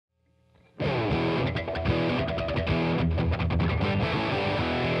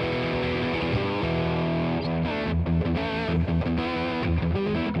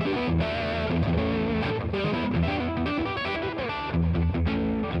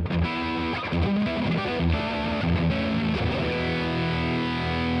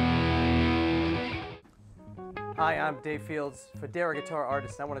Hi, I'm Dave Fields, Fodera guitar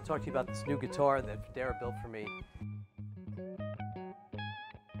artist. I want to talk to you about this new guitar that Fodera built for me.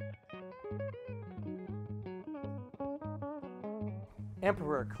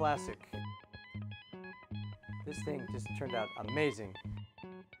 Emperor Classic. This thing just turned out amazing.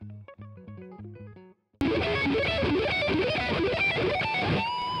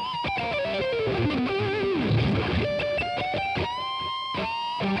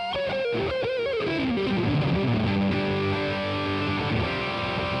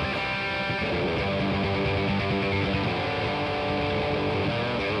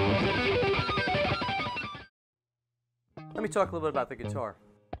 Let me talk a little bit about the guitar.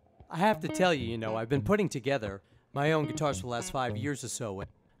 I have to tell you, I've been putting together my own guitars for the last 5 years or so. When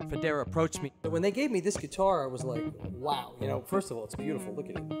Fodera approached me, when they gave me this guitar, I was like, wow. First of all, it's beautiful. Look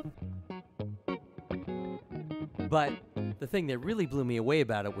at it. But the thing that really blew me away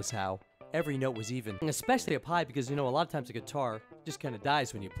about it was how every note was even, especially up high, because a lot of times a guitar just kind of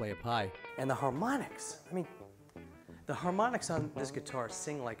dies when you play up high. And the harmonics, the harmonics on this guitar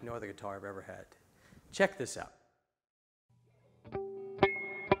sing like no other guitar I've ever had. Check this out.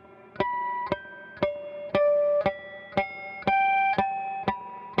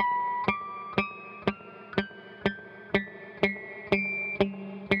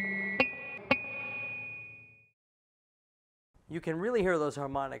 You can really hear those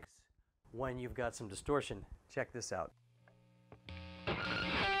harmonics when you've got some distortion. Check this out.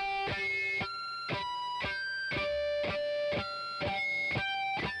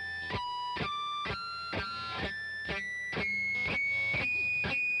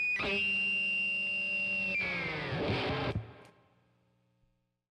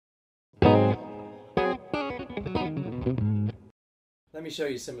 Let me show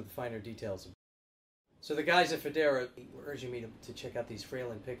you some of the finer details. So the guys at Fodera were urging me to check out these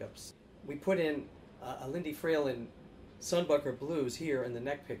Fralin pickups. We put in a Lindy Fralin Sunbucker Blues here in the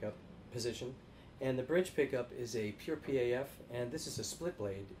neck pickup position, and the bridge pickup is a pure PAF, and this is a split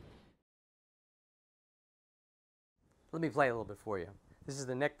blade. Let me play a little bit for you. This is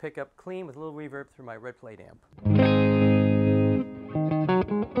the neck pickup, clean with a little reverb through my red plate amp.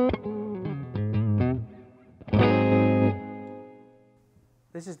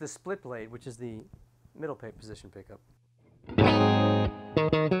 This is the split blade, which is the middle position pickup.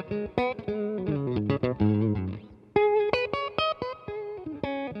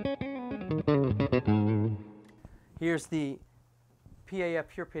 Here's the PAF,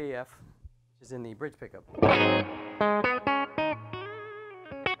 pure PAF, which is in the bridge pickup.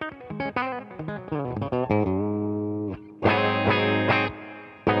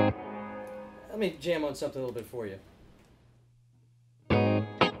 Let me jam on something a little bit for you.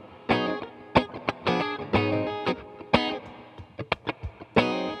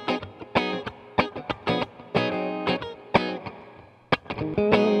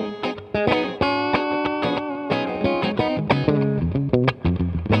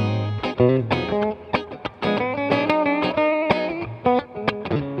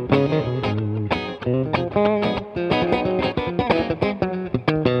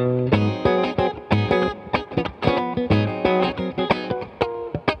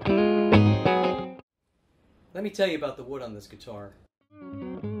 Let me tell you about the wood on this guitar.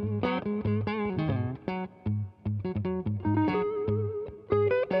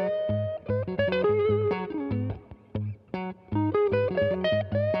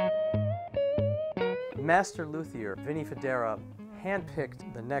 Master luthier Vinny Fodera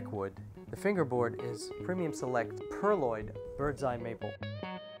handpicked the neck wood. The fingerboard is Premium Select Perloid Bird's Eye Maple.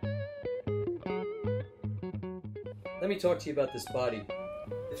 Let me talk to you about this body.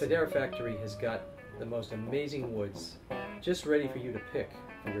 The Fodera factory has got the most amazing woods just ready for you to pick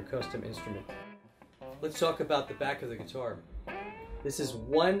for your custom instrument. Let's talk about the back of the guitar. This is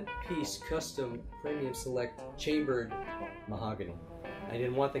one-piece custom Premium Select chambered mahogany. I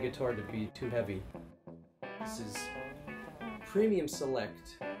didn't want the guitar to be too heavy. This is Premium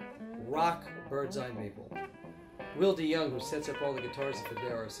Select Rock Bird's Eye Maple. Will DeYoung, who sets up all the guitars at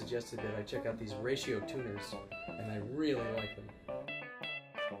Fodera, suggested that I check out these ratio tuners, and I really like them.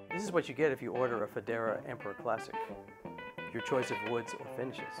 This is what you get if you order a Fodera Emperor Classic, your choice of woods or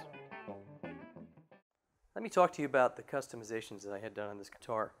finishes. Let me talk to you about the customizations that I had done on this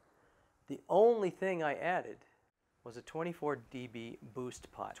guitar. The only thing I added was a 24 dB boost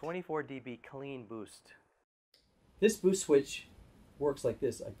pot, 24 dB clean boost. This boost switch works like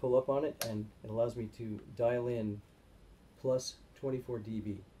this. I pull up on it and it allows me to dial in plus 24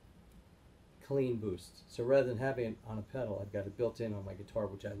 dB. Clean boost. So rather than having it on a pedal, I've got it built in on my guitar,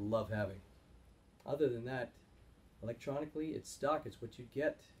 which I love having. Other than that, electronically, it's stock. It's what you'd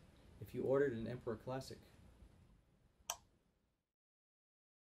get if you ordered an Emperor Classic.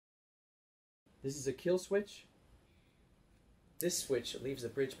 This is a kill switch. This switch leaves the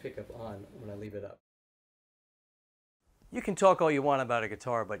bridge pickup on when I leave it up. You can talk all you want about a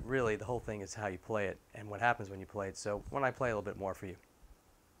guitar, but really the whole thing is how you play it and what happens when you play it. So when I play a little bit more for you.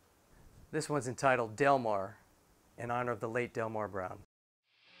 This one's entitled Delmar, in honor of the late Delmar Brown.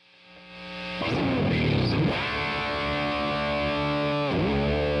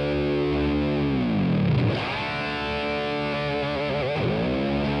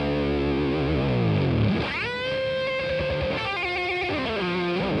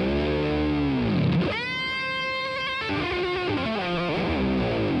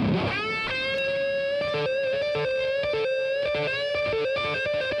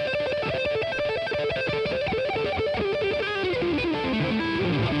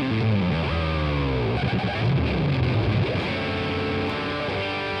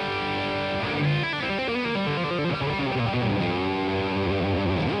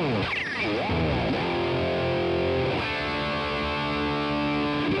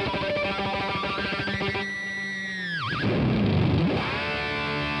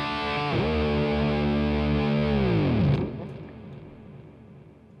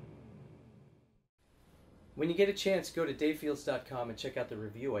 When you get a chance, go to davefields.com and check out the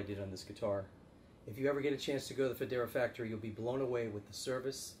review I did on this guitar. If you ever get a chance to go to the Fodera factory, you'll be blown away with the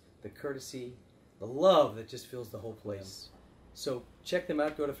service, the courtesy, the love that just fills the whole place. So check them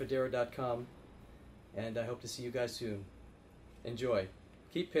out, go to fodera.com, and I hope to see you guys soon. Enjoy.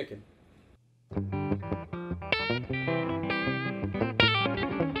 Keep picking.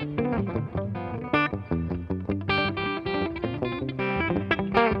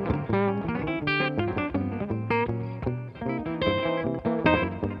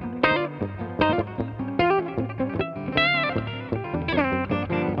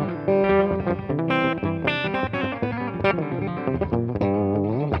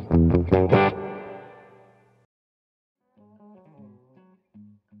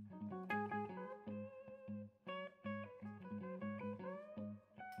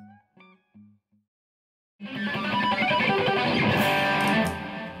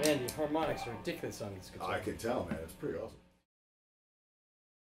 Man, the harmonics are ridiculous on this guitar. I can tell, man. It's pretty awesome.